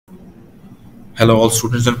Hello, all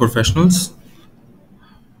students and professionals.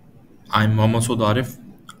 I'm saud.arif,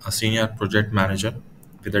 a senior project manager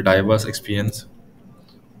with a diverse experience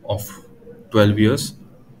of 12 years.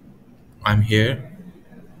 I'm here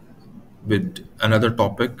with another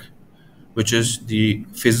topic, which is the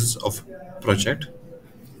phases of project.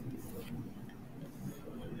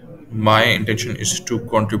 My intention is to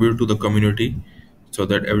contribute to the community so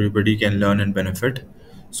that everybody can learn and benefit.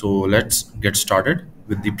 So let's get started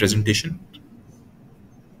with the presentation.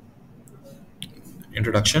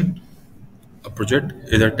 Introduction. A project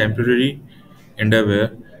is a temporary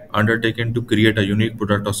endeavor undertaken to create a unique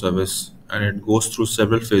product or service, and it goes through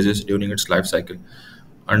several phases during its life cycle.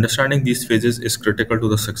 Understanding these phases is critical to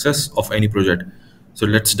the success of any project. So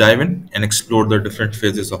let's dive in and explore the different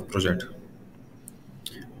phases of project.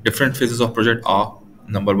 Different phases of project are: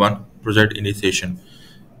 number one, project initiation.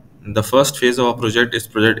 The first phase of a project is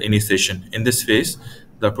project initiation. In this phase,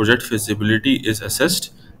 the project feasibility is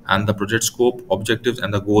assessed and the project scope, objectives,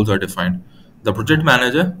 and the goals are defined. The project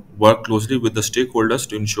manager works closely with the stakeholders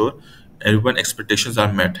to ensure everyone's expectations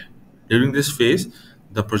are met. During this phase,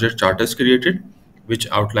 the project chart is created, which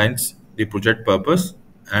outlines the project purpose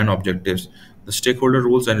and objectives, the stakeholder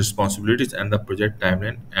roles and responsibilities, and the project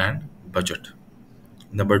timeline and budget.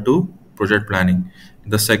 Number two, project planning.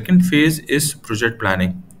 The second phase is project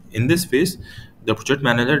planning. In this phase, the project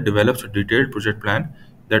manager develops a detailed project plan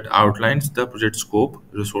that outlines the project scope,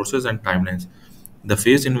 resources, and timelines. The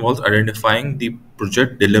phase involves identifying the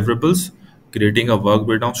project deliverables, creating a work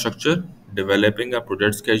breakdown structure, developing a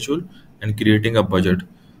project schedule, and creating a budget.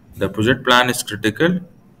 The project plan is critical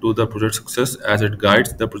to the project success as it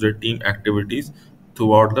guides the project team activities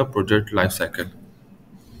throughout the project lifecycle.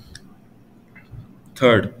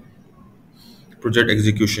 Third, project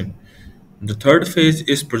execution. The third phase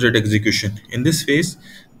is project execution. In this phase,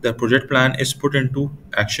 the project plan is put into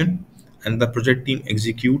action and the project team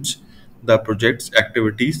executes the project's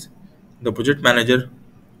activities. The project manager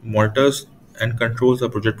monitors and controls the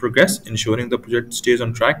project progress, ensuring the project stays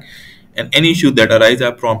on track and any issues that arise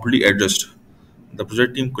are promptly addressed. The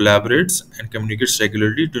project team collaborates and communicates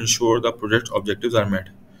regularly to ensure the project objectives are met.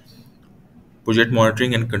 Project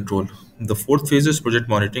monitoring and control. The fourth phase is project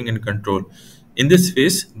monitoring and control. In this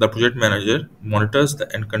phase, the project manager monitors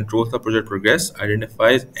and controls the project progress,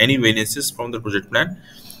 identifies any variances from the project plan,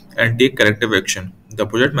 and take corrective action. The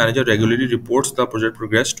project manager regularly reports the project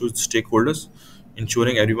progress to stakeholders,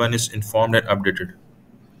 ensuring everyone is informed and updated.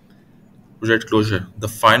 Project closure. The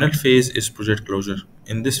final phase is project closure.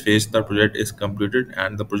 In this phase, the project is completed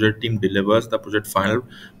and the project team delivers the project final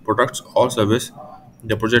products or service.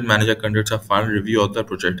 The project manager conducts a final review of the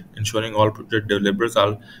project, ensuring all project deliverables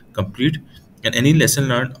are complete and any lesson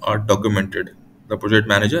learned are documented. The project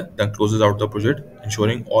manager then closes out the project,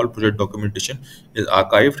 ensuring all project documentation is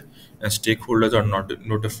archived and stakeholders are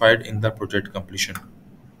notified in the project completion.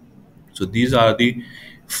 So these are the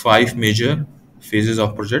five major phases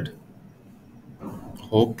of project.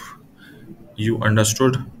 Hope you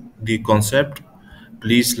understood the concept.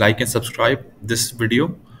 Please like and subscribe this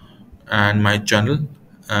video and my channel,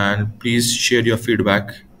 and please share your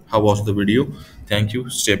feedback. How was the video? Thank you.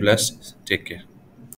 Stay blessed. Take care.